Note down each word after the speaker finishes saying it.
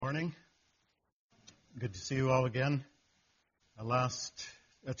morning. Good to see you all again.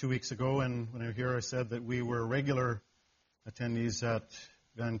 2 weeks ago, and when I was here, I said that we were regular attendees at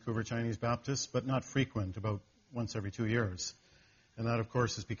Vancouver Chinese Baptist, but not frequent, about once every 2 years. And that, of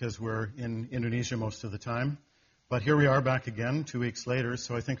course, is because we're in Indonesia most of the time. But here we are back again 2 weeks later,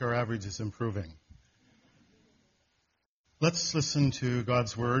 so I think our average is improving. Let's listen to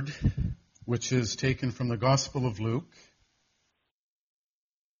God's Word, which is taken from the Gospel of Luke.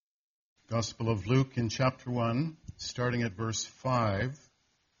 Gospel of Luke in chapter 1, starting at verse 5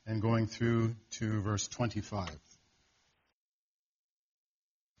 and going through to verse 25.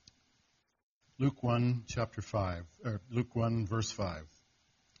 Luke 1, verse 5.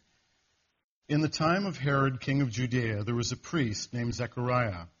 In the time of Herod, king of Judea, there was a priest named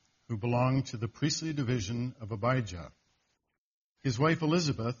Zechariah, who belonged to the priestly division of Abijah. His wife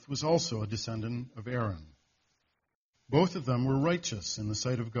Elizabeth was also a descendant of Aaron. Both of them were righteous in the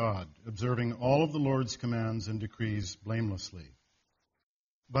sight of God, observing all of the Lord's commands and decrees blamelessly.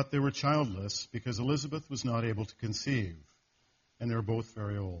 But they were childless because Elizabeth was not able to conceive, and they were both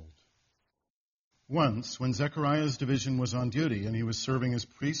very old. Once, when Zechariah's division was on duty and he was serving as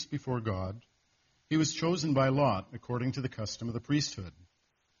priest before God, he was chosen by lot, according to the custom of the priesthood,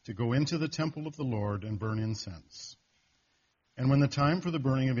 to go into the temple of the Lord and burn incense. And when the time for the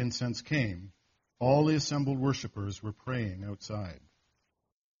burning of incense came, all the assembled worshippers were praying outside.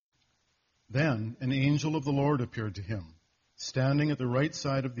 Then an angel of the Lord appeared to him, standing at the right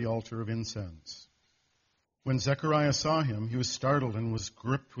side of the altar of incense. When Zechariah saw him, he was startled and was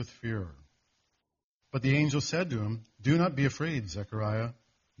gripped with fear. But the angel said to him, "Do not be afraid, Zechariah.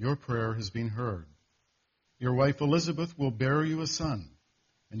 Your prayer has been heard. Your wife Elizabeth will bear you a son,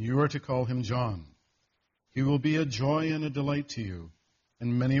 and you are to call him John. He will be a joy and a delight to you,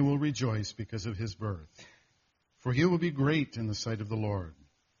 and many will rejoice because of his birth. For he will be great in the sight of the Lord.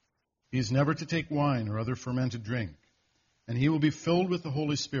 He is never to take wine or other fermented drink, and he will be filled with the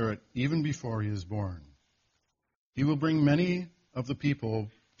Holy Spirit even before he is born. He will bring many of the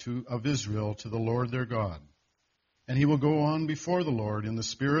people of Israel to the Lord their God, and he will go on before the Lord in the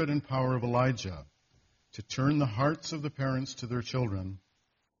spirit and power of Elijah, to turn the hearts of the parents to their children,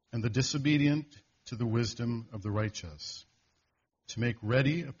 and the disobedient to the wisdom of the righteous, to make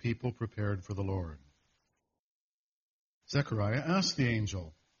ready a people prepared for the Lord." Zechariah asked the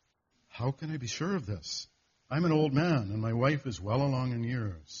angel, "How can I be sure of this? I'm an old man, and my wife is well along in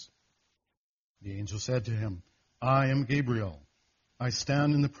years." The angel said to him, "I am Gabriel. I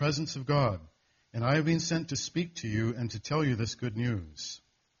stand in the presence of God, and I have been sent to speak to you and to tell you this good news.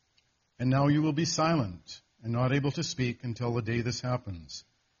 And now you will be silent and not able to speak until the day this happens,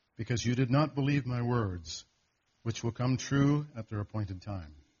 because you did not believe my words, which will come true at their appointed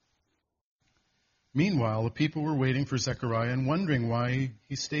time." Meanwhile, the people were waiting for Zechariah and wondering why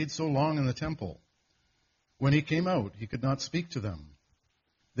he stayed so long in the temple. When he came out, he could not speak to them.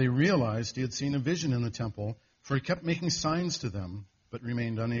 They realized he had seen a vision in the temple, for he kept making signs to them, but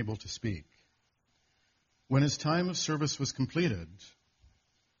remained unable to speak. When his time of service was completed,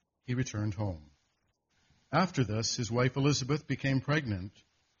 he returned home. After this, his wife Elizabeth became pregnant,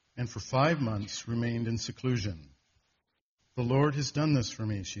 and for 5 months remained in seclusion. "The Lord has done this for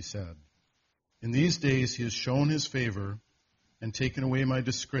me," she said. "In these days he has shown his favor and taken away my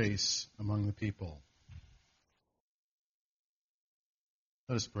disgrace among the people."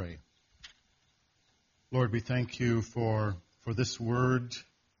 Let us pray. Lord, we thank you for this word,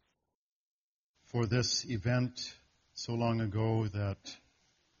 for this event so long ago that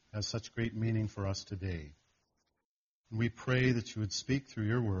has such great meaning for us today. And we pray that you would speak through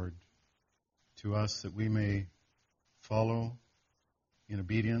your word to us, that we may follow in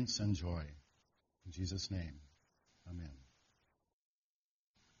obedience and joy. In Jesus' name, amen.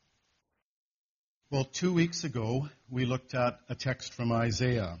 Well, 2 weeks ago, we looked at a text from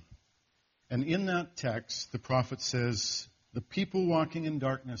Isaiah. And in that text, the prophet says, "The people walking in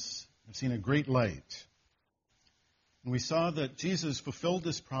darkness have seen a great light." And we saw that Jesus fulfilled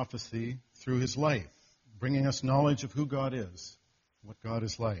this prophecy through his life, bringing us knowledge of who God is, what God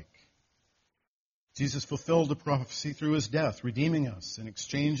is like. Jesus fulfilled the prophecy through his death, redeeming us and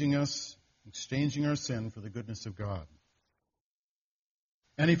exchanging our sin for the goodness of God.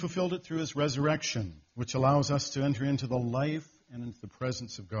 And he fulfilled it through his resurrection, which allows us to enter into the life and into the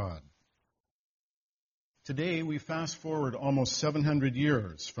presence of God. Today, we fast forward almost 700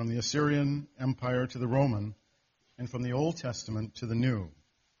 years from the Assyrian Empire to the Roman, and from the Old Testament to the New.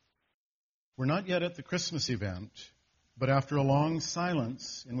 We're not yet at the Christmas event, but after a long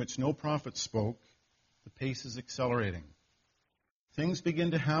silence in which no prophet spoke, the pace is accelerating. Things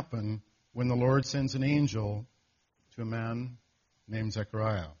begin to happen when the Lord sends an angel to a man named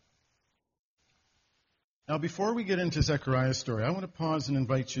Zechariah. Now, before we get into Zechariah's story, I want to pause and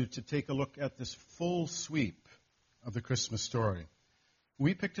invite you to take a look at this full sweep of the Christmas story.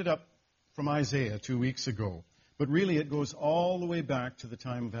 We picked it up from Isaiah 2 weeks ago, but really it goes all the way back to the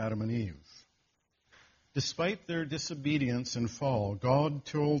time of Adam and Eve. Despite their disobedience and fall, God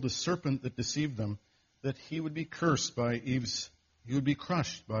told the serpent that deceived them that he would be crushed by Eve's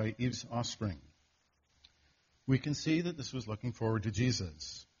offspring. We can see that this was looking forward to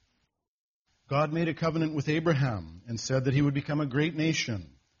Jesus. God made a covenant with Abraham and said that he would become a great nation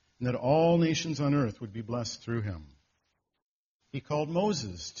and that all nations on earth would be blessed through him. He called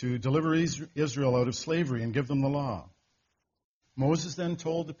Moses to deliver Israel out of slavery and give them the law. Moses then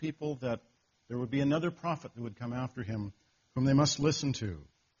told the people that there would be another prophet that would come after him whom they must listen to,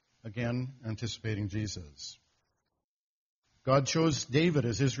 again anticipating Jesus. God chose David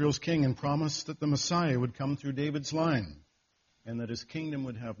as Israel's king and promised that the Messiah would come through David's line and that his kingdom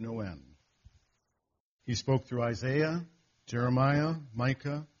would have no end. He spoke through Isaiah, Jeremiah,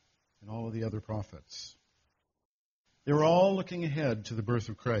 Micah, and all of the other prophets. They were all looking ahead to the birth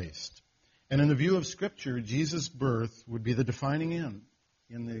of Christ. And in the view of Scripture, Jesus' birth would be the defining end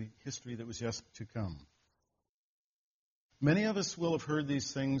in the history that was yet to come. Many of us will have heard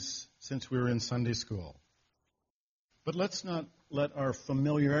these things since we were in Sunday school. But let's not let our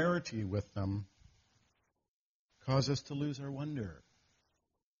familiarity with them cause us to lose our wonder.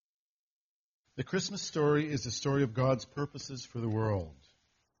 The Christmas story is the story of God's purposes for the world.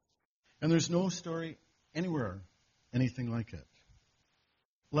 And there's no story anywhere anything like it.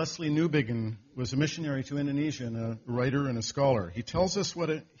 Leslie Newbigin was a missionary to Indonesia and a writer and a scholar. He tells us what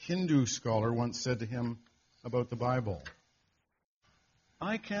a Hindu scholar once said to him about the Bible.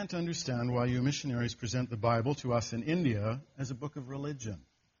 I can't understand why you missionaries present the Bible to us in India as a book of religion.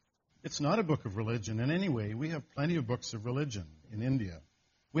 It's not a book of religion in any way. We have plenty of books of religion in India.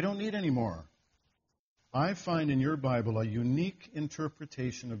 We don't need any more. I find in your Bible a unique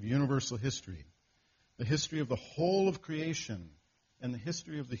interpretation of universal history, the history of the whole of creation and the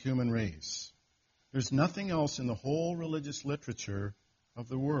history of the human race. There's nothing else in the whole religious literature of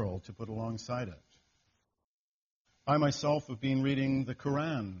the world to put alongside it. I myself have been reading the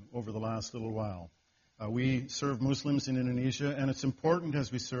Quran over the last little while. We serve Muslims in Indonesia, and it's important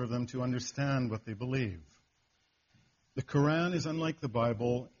as we serve them to understand what they believe. The Quran is unlike the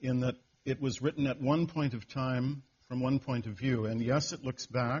Bible in that it was written at one point of time from one point of view. And yes, it looks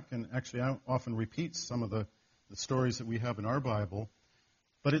back and actually often repeats some of the stories that we have in our Bible.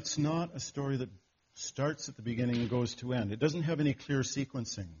 But it's not a story that starts at the beginning and goes to end. It doesn't have any clear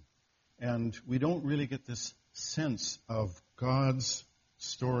sequencing. And we don't really get this sense of God's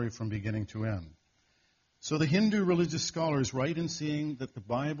story from beginning to end. So the Hindu religious scholar is right in seeing that the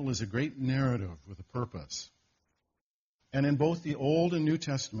Bible is a great narrative with a purpose. And in both the Old and New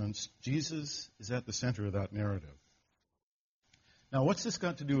Testaments, Jesus is at the center of that narrative. Now, what's this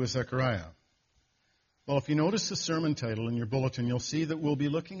got to do with Zechariah? Well, if you notice the sermon title in your bulletin, you'll see that we'll be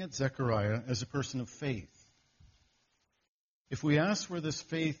looking at Zechariah as a person of faith. If we ask where this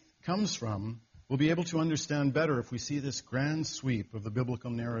faith comes from, we'll be able to understand better if we see this grand sweep of the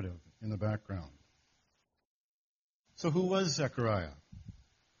biblical narrative in the background. So who was Zechariah?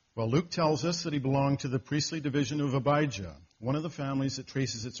 Well, Luke tells us that he belonged to the priestly division of Abijah, one of the families that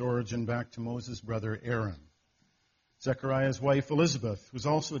traces its origin back to Moses' brother Aaron. Zechariah's wife Elizabeth was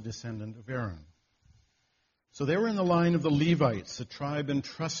also a descendant of Aaron. So they were in the line of the Levites, the tribe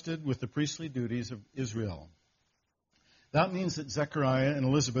entrusted with the priestly duties of Israel. That means that Zechariah and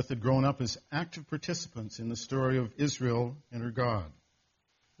Elizabeth had grown up as active participants in the story of Israel and her God.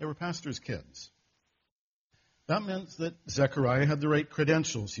 They were pastors' kids. That meant that Zechariah had the right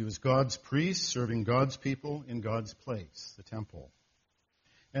credentials. He was God's priest, serving God's people in God's place, the temple.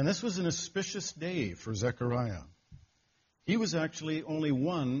 And this was an auspicious day for Zechariah. He was actually only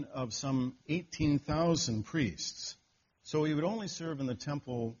one of some 18,000 priests. So he would only serve in the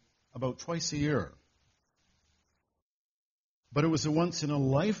temple about twice a year. But it was a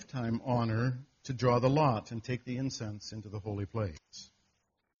once-in-a-lifetime honor to draw the lot and take the incense into the holy place.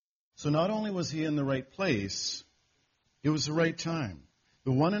 So not only was he in the right place, it was the right time,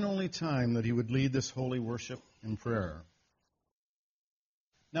 the one and only time that he would lead this holy worship and prayer.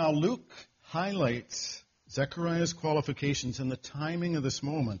 Now, Luke highlights Zechariah's qualifications and the timing of this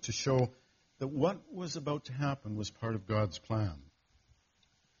moment to show that what was about to happen was part of God's plan.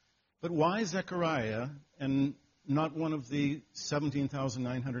 But why Zechariah and not one of the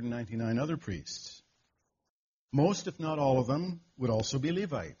 17,999 other priests? Most, if not all of them, would also be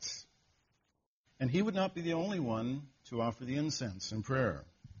Levites. And he would not be the only one to offer the incense and prayer.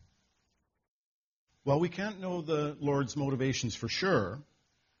 Well, we can't know the Lord's motivations for sure,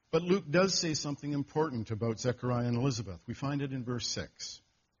 But Luke does say something important about Zechariah and Elizabeth. We find it in verse 6.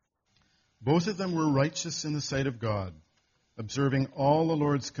 Both of them were righteous in the sight of God, observing all the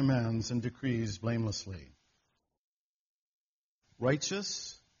Lord's commands and decrees blamelessly.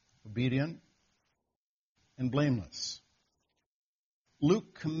 Righteous, obedient, and blameless.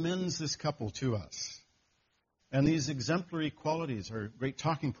 Luke commends this couple to us. And these exemplary qualities are great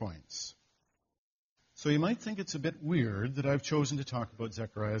talking points. So you might think it's a bit weird that I've chosen to talk about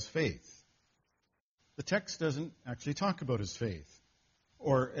Zechariah's faith. The text doesn't actually talk about his faith,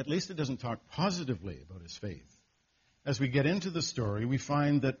 or at least it doesn't talk positively about his faith. As we get into the story, we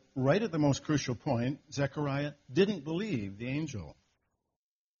find that right at the most crucial point, Zechariah didn't believe the angel.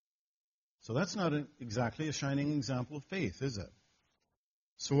 So that's not exactly a shining example of faith, is it?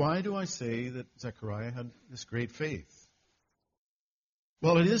 So why do I say that Zechariah had this great faith?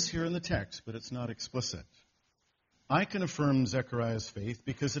 Well, it is here in the text, but it's not explicit. I can affirm Zechariah's faith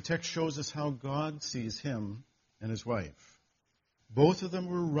because the text shows us how God sees him and his wife. Both of them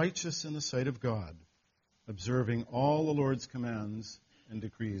were righteous in the sight of God, observing all the Lord's commands and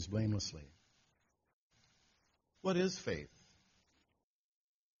decrees blamelessly. What is faith?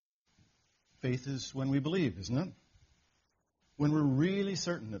 Faith is when we believe, isn't it? When we're really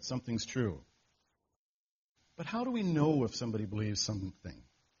certain that something's true. But how do we know if somebody believes something?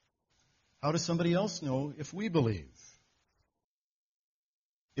 How does somebody else know if we believe?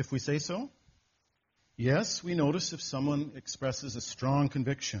 If we say so? Yes, we notice if someone expresses a strong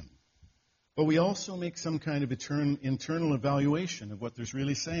conviction. But we also make some kind of internal evaluation of what they're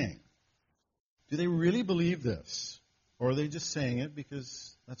really saying. Do they really believe this? Or are they just saying it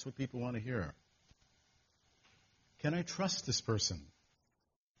because that's what people want to hear? Can I trust this person?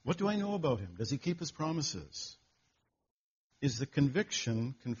 What do I know about him? Does he keep his promises? Is the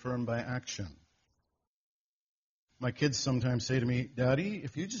conviction confirmed by action? My kids sometimes say to me, Daddy,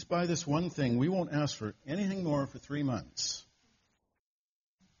 if you just buy this one thing, we won't ask for anything more for 3 months.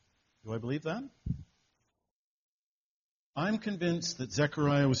 Do I believe that? I'm convinced that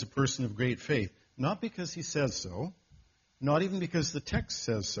Zechariah was a person of great faith, not because he says so, not even because the text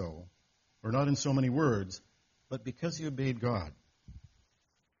says so, or not in so many words, but because he obeyed God.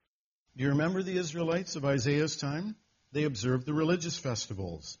 Do you remember the Israelites of Isaiah's time? They observed the religious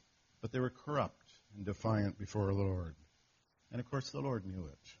festivals, but they were corrupt and defiant before the Lord. And of course, the Lord knew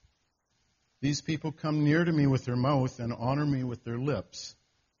it. These people come near to me with their mouth and honor me with their lips,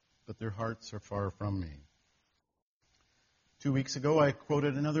 but their hearts are far from me. 2 weeks ago, I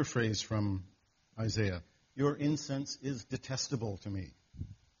quoted another phrase from Isaiah. Your incense is detestable to me.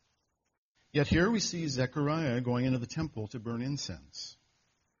 Yet here we see Zechariah going into the temple to burn incense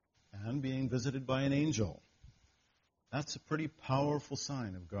and being visited by an angel. That's a pretty powerful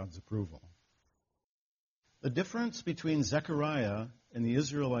sign of God's approval. The difference between Zechariah and the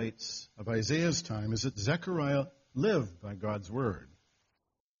Israelites of Isaiah's time is that Zechariah lived by God's word.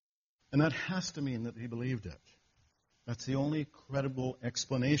 And that has to mean that he believed it. That's the only credible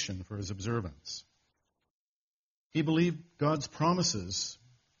explanation for his observance. He believed God's promises,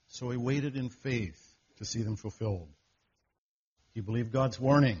 so he waited in faith to see them fulfilled. He believed God's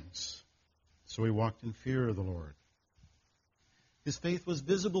warnings, so he walked in fear of the Lord. His faith was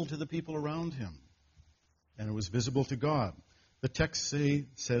visible to the people around him, and it was visible to God. The text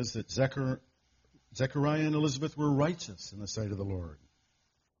says that Zechariah and Elizabeth were righteous in the sight of the Lord.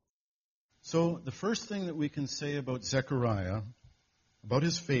 So the first thing that we can say about Zechariah, about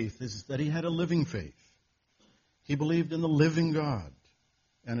his faith, is that he had a living faith. He believed in the living God,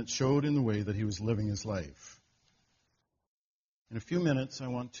 and it showed in the way that he was living his life. In a few minutes, I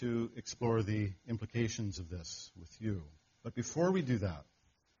want to explore the implications of this with you. But before we do that,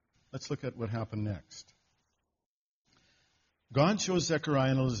 let's look at what happened next. God chose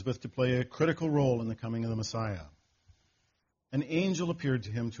Zechariah and Elizabeth to play a critical role in the coming of the Messiah. An angel appeared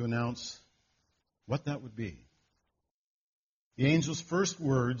to him to announce what that would be. The angel's first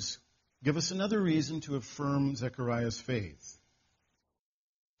words give us another reason to affirm Zechariah's faith.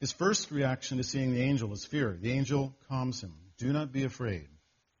 His first reaction to seeing the angel is fear. The angel calms him. Do not be afraid.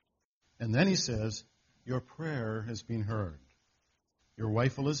 And then he says, your prayer has been heard. Your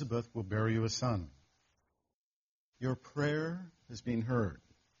wife Elizabeth will bear you a son. Your prayer has been heard.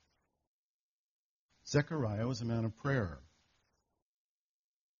 Zechariah was a man of prayer.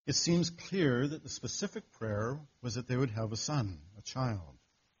 It seems clear that the specific prayer was that they would have a son, a child.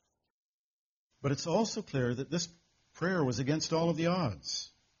 But it's also clear that this prayer was against all of the odds.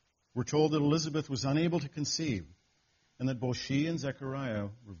 We're told that Elizabeth was unable to conceive, and that both she and Zechariah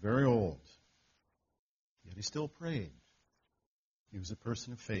were very old. Yet he still prayed. He was a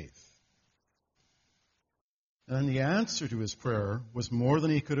person of faith. And the answer to his prayer was more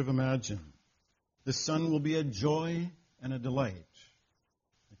than he could have imagined. The son will be a joy and a delight,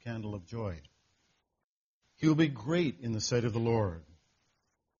 a candle of joy. He will be great in the sight of the Lord.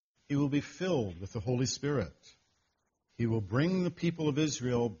 He will be filled with the Holy Spirit. He will bring the people of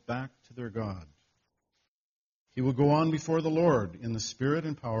Israel back to their God. He will go on before the Lord in the spirit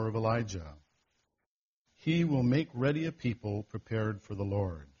and power of Elijah. He will make ready a people prepared for the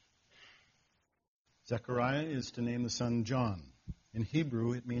Lord. Zechariah is to name the son John. In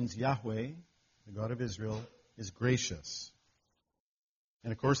Hebrew, it means Yahweh, the God of Israel, is gracious.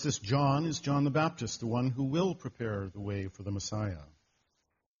 And of course, this John is John the Baptist, the one who will prepare the way for the Messiah.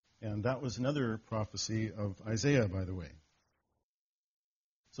 And that was another prophecy of Isaiah, by the way.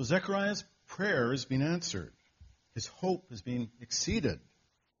 So Zechariah's prayer has been answered. His hope has been exceeded.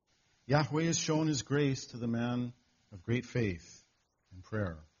 Yahweh has shown his grace to the man of great faith and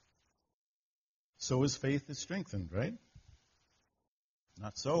prayer. So his faith is strengthened, right?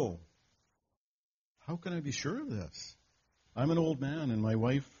 Not so. How can I be sure of this? I'm an old man and my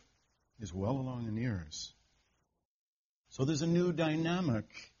wife is well along in years. So there's a new dynamic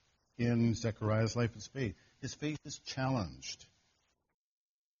in Zechariah's life of faith. His faith is challenged.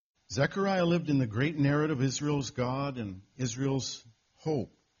 Zechariah lived in the great narrative of Israel's God and Israel's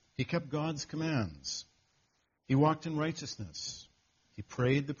hope. He kept God's commands. He walked in righteousness. He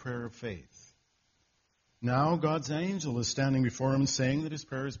prayed the prayer of faith. Now God's angel is standing before him saying that his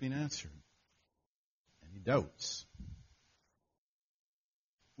prayer has been answered. And he doubts.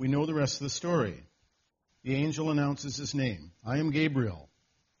 We know the rest of the story. The angel announces his name. I am Gabriel.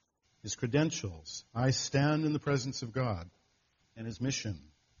 His credentials. I stand in the presence of God. And his mission.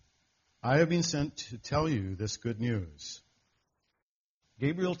 I have been sent to tell you this good news.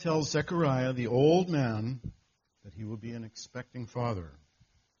 Gabriel tells Zechariah, the old man, that he will be an expecting father.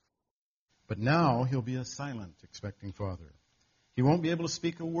 But now he'll be a silent expecting father. He won't be able to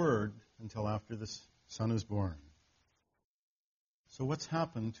speak a word until after the son is born. So what's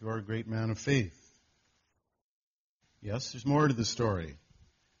happened to our great man of faith? Yes, there's more to the story.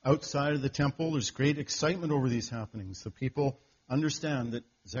 Outside of the temple, there's great excitement over these happenings. The people understand that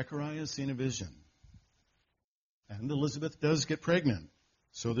Zechariah has seen a vision. And Elizabeth does get pregnant.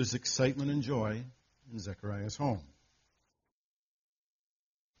 So there's excitement and joy in Zechariah's home.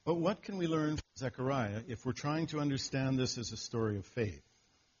 But what can we learn from Zechariah if we're trying to understand this as a story of faith?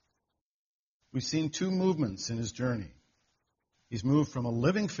 We've seen two movements in his journey. He's moved from a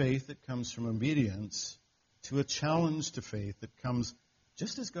living faith that comes from obedience to a challenge to faith that comes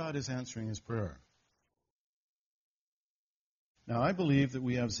just as God is answering his prayer. Now, I believe that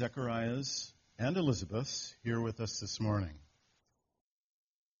we have Zechariah's and Elizabeth's here with us this morning.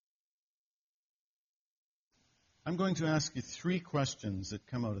 I'm going to ask you three questions that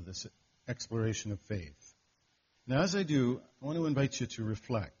come out of this exploration of faith. Now, as I do, I want to invite you to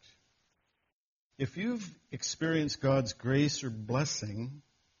reflect. If you've experienced God's grace or blessing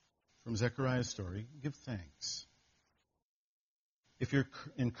from Zechariah's story, give thanks. If you're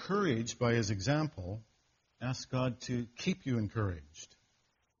encouraged by his example, ask God to keep you encouraged.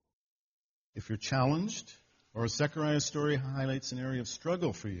 If you're challenged, or Zechariah's story highlights an area of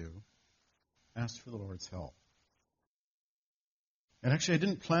struggle for you, ask for the Lord's help. And actually, I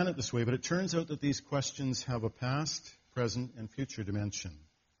didn't plan it this way, but it turns out that these questions have a past, present, and future dimension.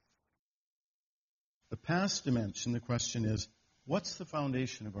 The past dimension, the question is, what's the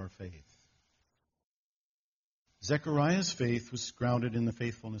foundation of our faith? Zechariah's faith was grounded in the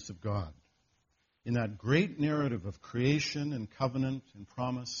faithfulness of God, in that great narrative of creation and covenant and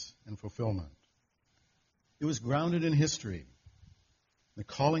promise and fulfillment. It was grounded in history, the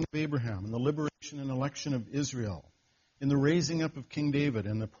calling of Abraham and the liberation and election of Israel, in the raising up of King David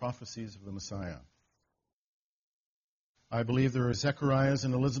and the prophecies of the Messiah. I believe there are Zechariahs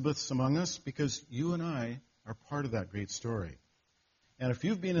and Elizabeths among us because you and I are part of that great story. And if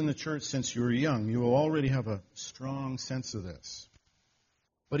you've been in the church since you were young, you will already have a strong sense of this.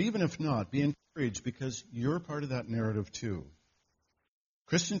 But even if not, be encouraged because you're part of that narrative too.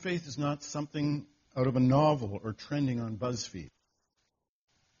 Christian faith is not something out of a novel or trending on BuzzFeed.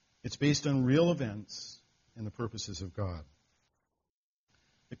 It's based on real events and the purposes of God.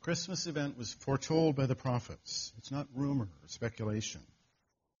 The Christmas event was foretold by the prophets. It's not rumor or speculation.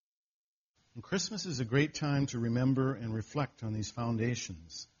 And Christmas is a great time to remember and reflect on these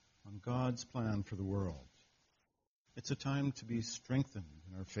foundations, on God's plan for the world. It's a time to be strengthened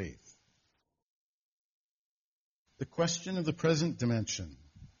in our faith. The question of the present dimension.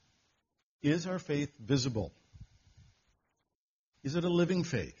 Is our faith visible? Is it a living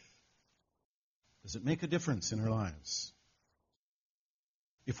faith? Does it make a difference in our lives?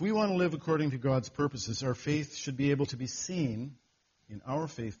 If we want to live according to God's purposes, our faith should be able to be seen in our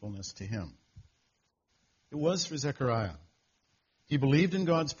faithfulness to Him. It was for Zechariah. He believed in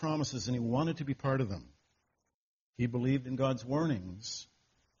God's promises and he wanted to be part of them. He believed in God's warnings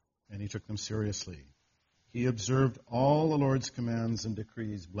and he took them seriously. He observed all the Lord's commands and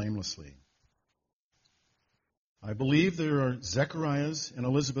decrees blamelessly. I believe there are Zechariahs and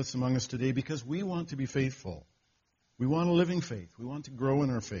Elizabeths among us today because we want to be faithful. We want a living faith. We want to grow in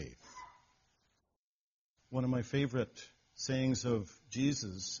our faith. One of my favorite sayings of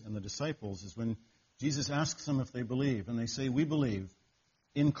Jesus and the disciples is when Jesus asks them if they believe, and they say, "We believe,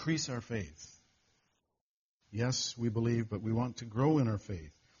 increase our faith." Yes, we believe, but we want to grow in our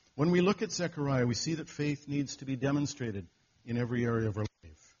faith. When we look at Zechariah, we see that faith needs to be demonstrated in every area of our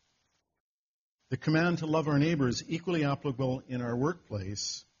life. The command to love our neighbor is equally applicable in our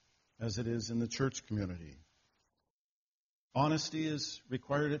workplace as it is in the church community. Honesty is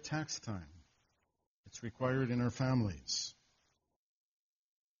required at tax time. It's required in our families.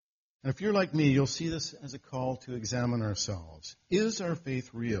 And if you're like me, you'll see this as a call to examine ourselves. Is our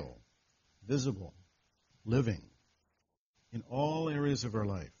faith real, visible, living in all areas of our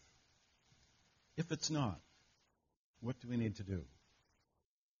life? If it's not, what do we need to do?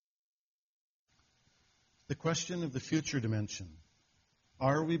 The question of the future dimension.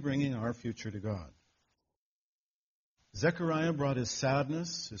 Are we bringing our future to God? Zechariah brought his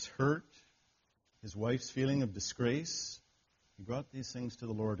sadness, his hurt, his wife's feeling of disgrace. He brought these things to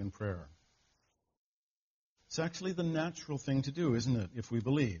the Lord in prayer. It's actually the natural thing to do, isn't it, if we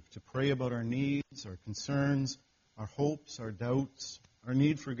believe, to pray about our needs, our concerns, our hopes, our doubts, our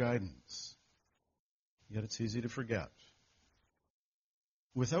need for guidance. Yet it's easy to forget.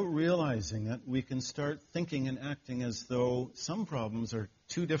 Without realizing it, we can start thinking and acting as though some problems are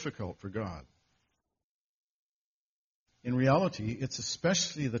too difficult for God. In reality, it's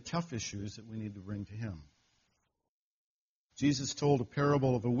especially the tough issues that we need to bring to Him. Jesus told a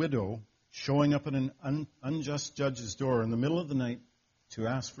parable of a widow showing up at an unjust judge's door in the middle of the night to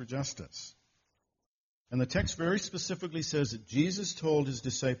ask for justice. And the text very specifically says that Jesus told his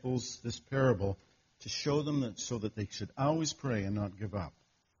disciples this parable to show them that so that they should always pray and not give up.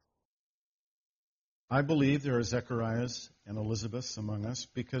 I believe there are Zechariahs and Elizabeths among us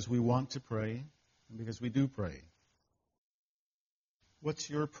because we want to pray and because we do pray. What's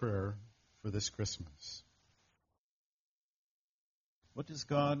your prayer for this Christmas? What does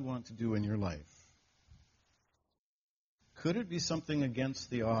God want to do in your life? Could it be something against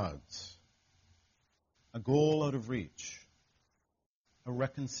the odds? A goal out of reach? A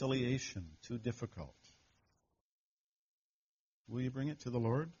reconciliation too difficult? Will you bring it to the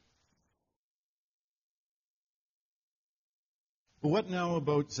Lord? But what now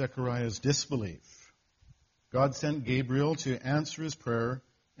about Zechariah's disbelief? God sent Gabriel to answer his prayer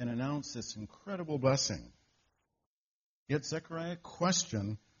and announce this incredible blessing. Yet Zechariah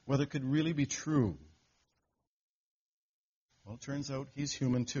questioned whether it could really be true. Well, it turns out he's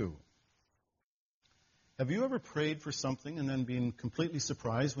human too. Have you ever prayed for something and then been completely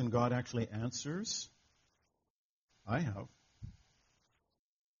surprised when God actually answers? I have.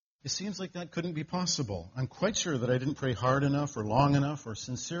 It seems like that couldn't be possible. I'm quite sure that I didn't pray hard enough or long enough or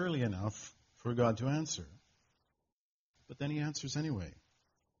sincerely enough for God to answer. But then He answers anyway.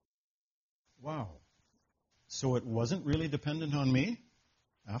 Wow. So it wasn't really dependent on me,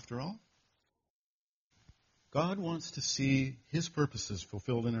 after all? God wants to see His purposes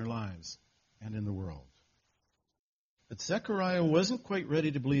fulfilled in our lives and in the world. But Zechariah wasn't quite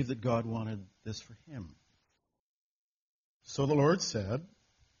ready to believe that God wanted this for him. So the Lord said,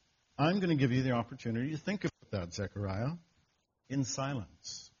 I'm going to give you the opportunity to think about that, Zechariah, in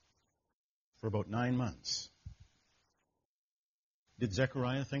silence for about 9 months. Did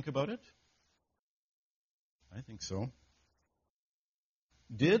Zechariah think about it? I think so.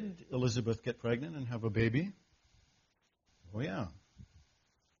 Did Elizabeth get pregnant and have a baby? Oh, yeah.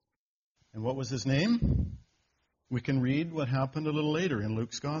 And what was his name? We can read what happened a little later in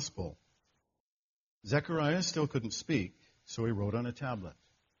Luke's Gospel. Zechariah still couldn't speak, so he wrote on a tablet.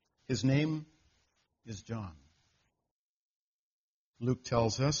 His name is John. Luke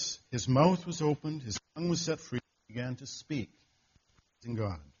tells us his mouth was opened, his tongue was set free, he began to speak in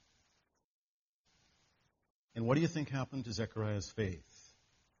God. And what do you think happened to Zechariah's faith?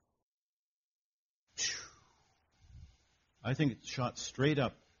 I think it shot straight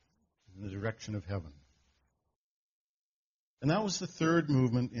up in the direction of heaven. And that was the third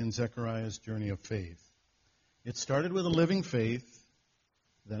movement in Zechariah's journey of faith. It started with a living faith,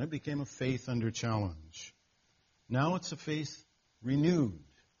 then it became a faith under challenge. Now it's a faith renewed,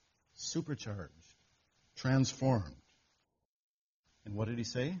 supercharged, transformed. And what did he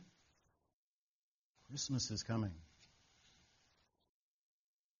say? Christmas is coming.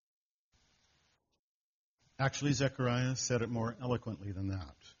 Actually, Zechariah said it more eloquently than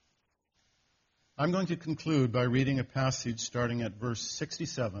that. I'm going to conclude by reading a passage starting at verse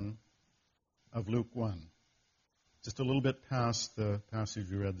 67 of Luke 1, just a little bit past the passage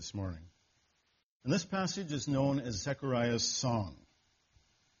we read this morning. And this passage is known as Zechariah's song.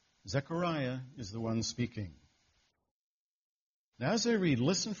 Zechariah is the one speaking. Now, as I read,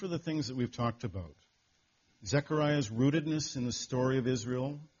 listen for the things that we've talked about. Zechariah's rootedness in the story of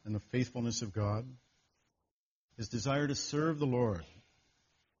Israel and the faithfulness of God, his desire to serve the Lord,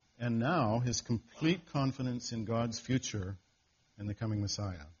 and now his complete confidence in God's future and the coming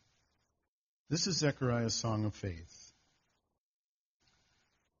Messiah. This is Zechariah's song of faith.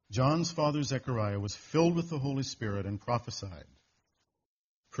 John's father Zechariah was filled with the Holy Spirit and prophesied,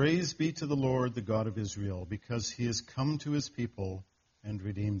 "Praise be to the Lord, the God of Israel, because he has come to his people and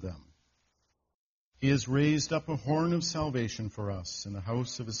redeemed them. He has raised up a horn of salvation for us in the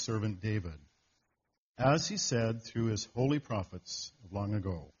house of his servant David, as he said through his holy prophets of long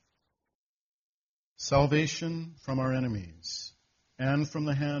ago. Salvation from our enemies and from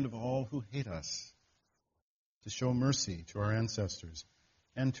the hand of all who hate us, to show mercy to our ancestors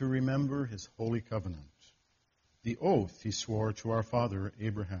and to remember his holy covenant, the oath he swore to our father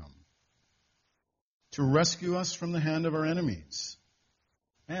Abraham, to rescue us from the hand of our enemies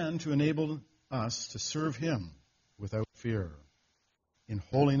and to enable us to serve him without fear, in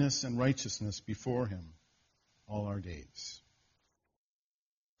holiness and righteousness before him all our days.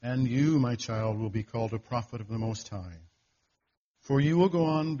 And you, my child, will be called a prophet of the Most High, for you will go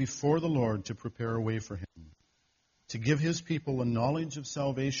on before the Lord to prepare a way for him, to give his people a knowledge of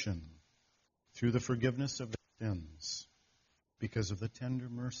salvation through the forgiveness of their sins, because of the tender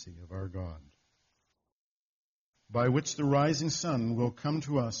mercy of our God, by which the rising sun will come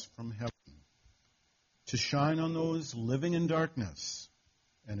to us from heaven, to shine on those living in darkness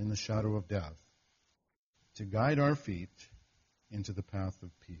and in the shadow of death, to guide our feet into the path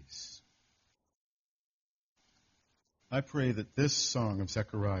of peace." I pray that this song of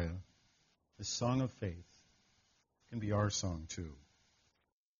Zechariah, this song of faith, can be our song too.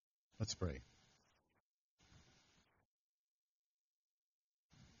 Let's pray.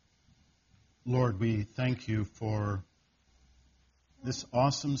 Lord, we thank you for this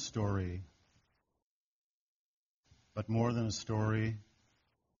awesome story, but more than a story,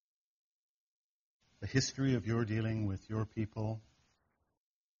 the history of your dealing with your people,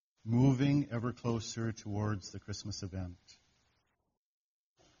 moving ever closer towards the Christmas event.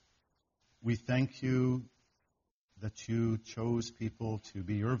 We thank you that you chose people to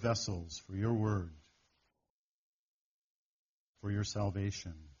be your vessels for your word, for your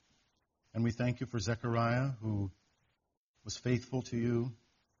salvation. And we thank you for Zechariah, who was faithful to you,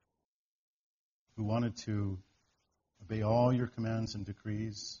 who wanted to obey all your commands and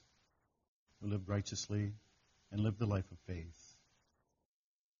decrees, who lived righteously and lived the life of faith.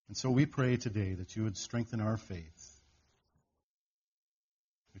 And so we pray today that you would strengthen our faith,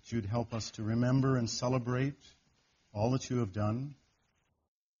 that you'd help us to remember and celebrate all that you have done,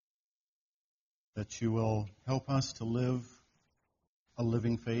 that you will help us to live a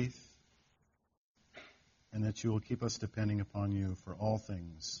living faith, and that you will keep us depending upon you for all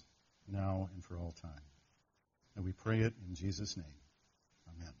things, now and for all time. And we pray it in Jesus' name.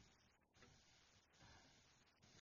 Amen.